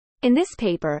In this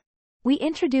paper, we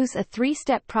introduce a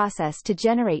three-step process to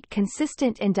generate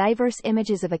consistent and diverse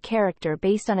images of a character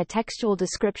based on a textual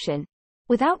description,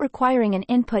 without requiring an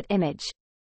input image.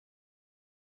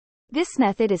 This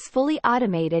method is fully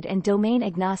automated and domain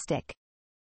agnostic.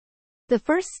 The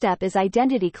first step is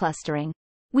identity clustering.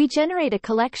 We generate a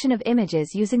collection of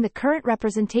images using the current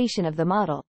representation of the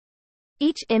model.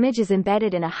 Each image is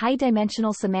embedded in a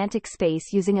high-dimensional semantic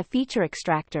space using a feature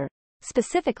extractor,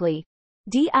 specifically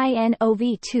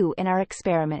DINOV2 in our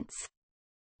experiments.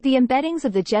 The embeddings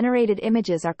of the generated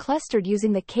images are clustered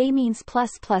using the k-means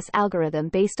algorithm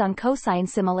based on cosine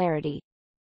similarity.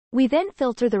 We then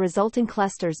filter the resulting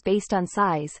clusters based on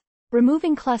size,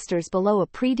 removing clusters below a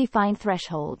predefined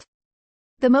threshold.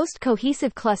 The most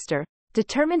cohesive cluster,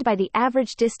 determined by the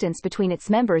average distance between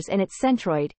its members and its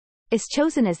centroid, is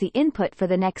chosen as the input for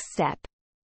the next step.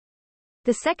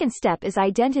 The second step is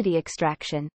identity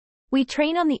extraction. We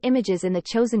train on the images in the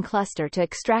chosen cluster to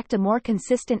extract a more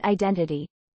consistent identity.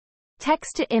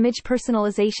 Text-to-image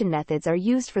personalization methods are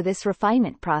used for this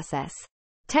refinement process.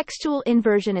 Textual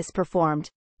inversion is performed,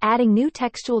 adding new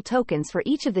textual tokens for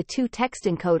each of the two text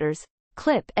encoders,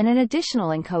 CLIP and an additional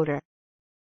encoder.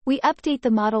 We update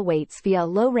the model weights via a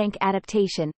low-rank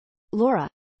adaptation, LoRa,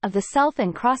 of the self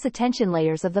and cross-attention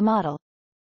layers of the model.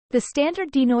 The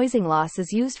standard denoising loss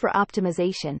is used for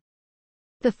optimization.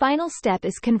 The final step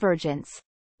is convergence.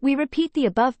 We repeat the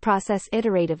above process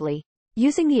iteratively,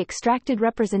 using the extracted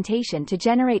representation to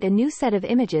generate a new set of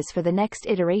images for the next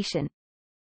iteration.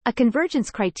 A convergence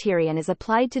criterion is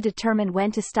applied to determine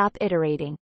when to stop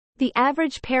iterating. The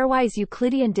average pairwise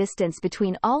Euclidean distance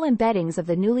between all embeddings of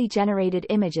the newly generated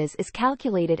images is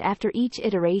calculated after each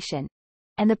iteration,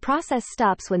 and the process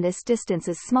stops when this distance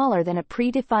is smaller than a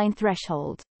predefined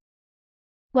threshold.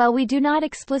 While we do not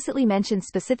explicitly mention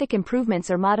specific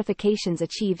improvements or modifications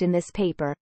achieved in this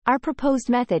paper, our proposed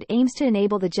method aims to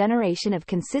enable the generation of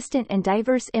consistent and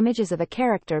diverse images of a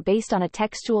character based on a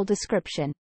textual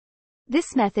description.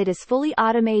 This method is fully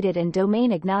automated and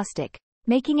domain agnostic,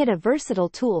 making it a versatile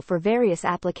tool for various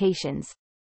applications.